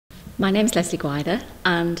My name's Lesley Gwyther,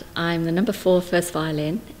 and I'm the number 4 first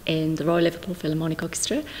violin in the Royal Liverpool Philharmonic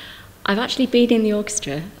Orchestra. I've actually been in the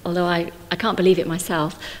orchestra, although I can't believe it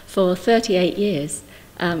myself, for 38 years.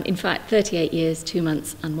 In fact, 38 years, 2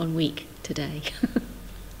 months and 1 week today.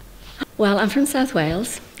 Well, I'm from South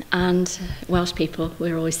Wales, and Welsh people,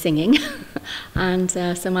 we're always singing. And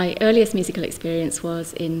so my earliest musical experience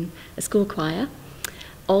was in a school choir,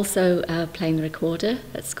 also playing the recorder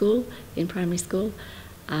at school, in primary school.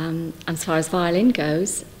 As far as violin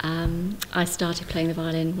goes, I started playing the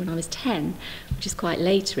violin when I was 10, which is quite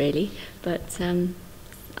late really, but and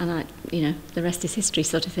the rest is history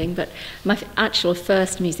sort of thing. But my actual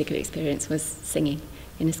first musical experience was singing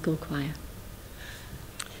in a school choir.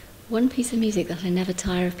 One piece of music that I never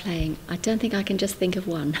tire of playing, I don't think I can just think of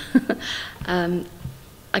one.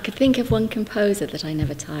 I could think of one composer that I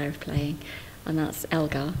never tire of playing, and that's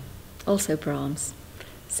Elgar, also Brahms.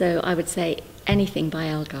 So I would say anything by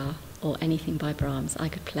Elgar or anything by Brahms I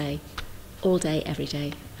could play all day, every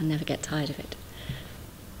day, and never get tired of it.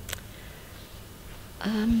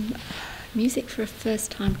 Music for a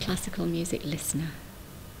first-time classical music listener,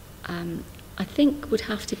 I think would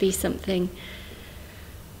have to be something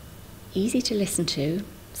easy to listen to,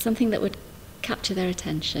 something that would capture their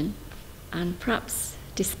attention and perhaps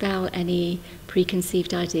dispel any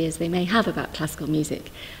preconceived ideas they may have about classical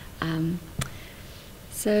music.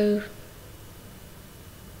 So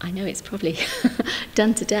I know it's probably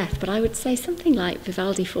done to death, but I would say something like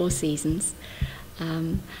Vivaldi Four Seasons,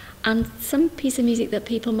 and some piece of music that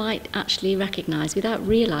people might actually recognise without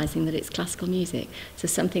realising that it's classical music. So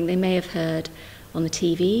something they may have heard on the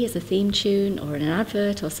TV as a theme tune or in an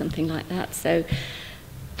advert or something like that. So,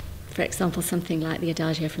 for example, something like the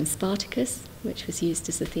Adagio from Spartacus, which was used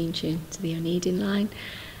as a theme tune to the Oneidin line.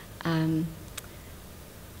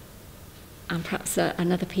 And perhaps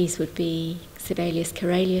another piece would be Sibelius'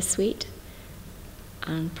 Karelia Suite,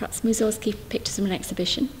 and perhaps Mussorgsky Pictures from an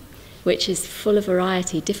Exhibition, which is full of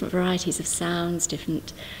variety, different varieties of sounds,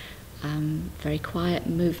 different very quiet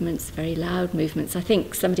movements, very loud movements. I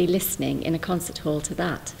think somebody listening in a concert hall to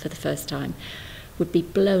that for the first time would be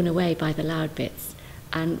blown away by the loud bits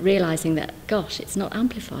and realising that, gosh, it's not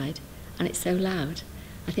amplified and it's so loud.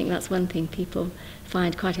 I think that's one thing people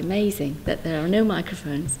find quite amazing, that there are no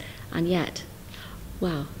microphones, and yet,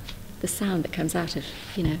 wow, the sound that comes out of,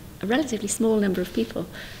 a relatively small number of people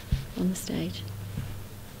on the stage.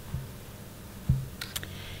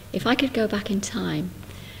 If I could go back in time,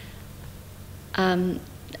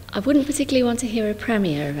 I wouldn't particularly want to hear a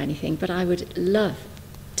premiere of anything, but I would love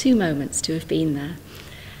 2 moments to have been there.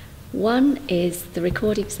 One is the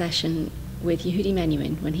recording session with Yehudi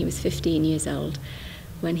Menuhin when he was 15 years old,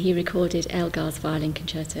 when he recorded Elgar's violin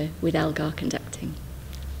concerto with Elgar conducting.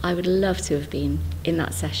 I would love to have been in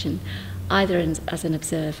that session, either as an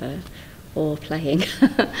observer or playing,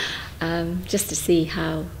 just to see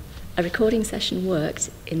how a recording session worked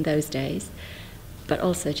in those days, but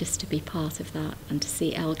also just to be part of that and to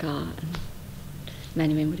see Elgar and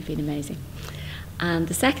Menuhin would have been amazing. And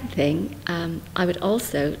the second thing, I would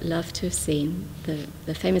also love to have seen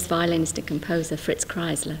the famous violinist and composer Fritz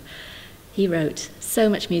Kreisler. He wrote so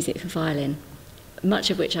much music for violin, much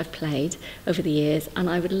of which I've played over the years, and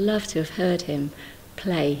I would love to have heard him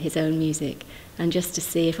play his own music, and just to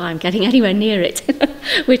see if I'm getting anywhere near it,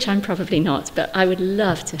 which I'm probably not, but I would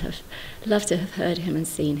love to have heard him and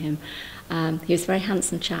seen him. He was a very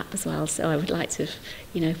handsome chap as well, so I would like to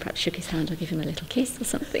have, perhaps shook his hand or give him a little kiss or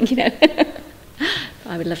something,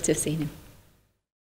 I would love to have seen him.